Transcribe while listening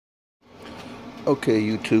Okay,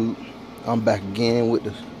 YouTube, I'm back again with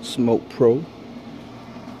the Smoke Pro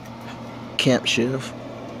Camp Chef.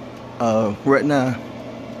 Right now,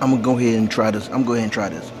 I'm gonna go ahead and try this. We're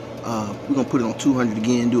gonna put it on 200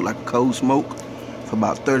 again, do it like a cold smoke for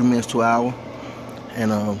about 30 minutes to an hour,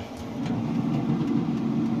 and I'm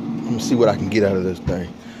gonna see what I can get out of this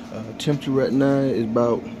thing. Temperature right now is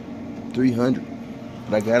about 300,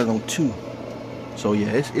 but I got it on 2, so yeah,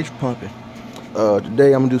 it's pumping.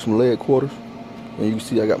 Today I'm gonna do some leg quarters, and you can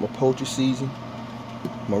see I got my poultry season,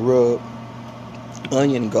 my rub,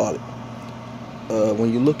 onion, and garlic.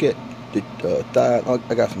 When you look at the thighs,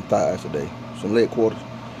 I got some thighs today, some leg quarters.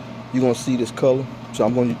 You're gonna see this color, so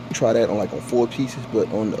I'm gonna try that on 4 pieces,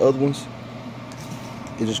 but on the other ones,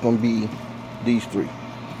 it's just gonna be these 3.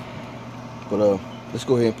 But let's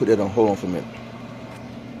go ahead and put that on. Hold on for a minute.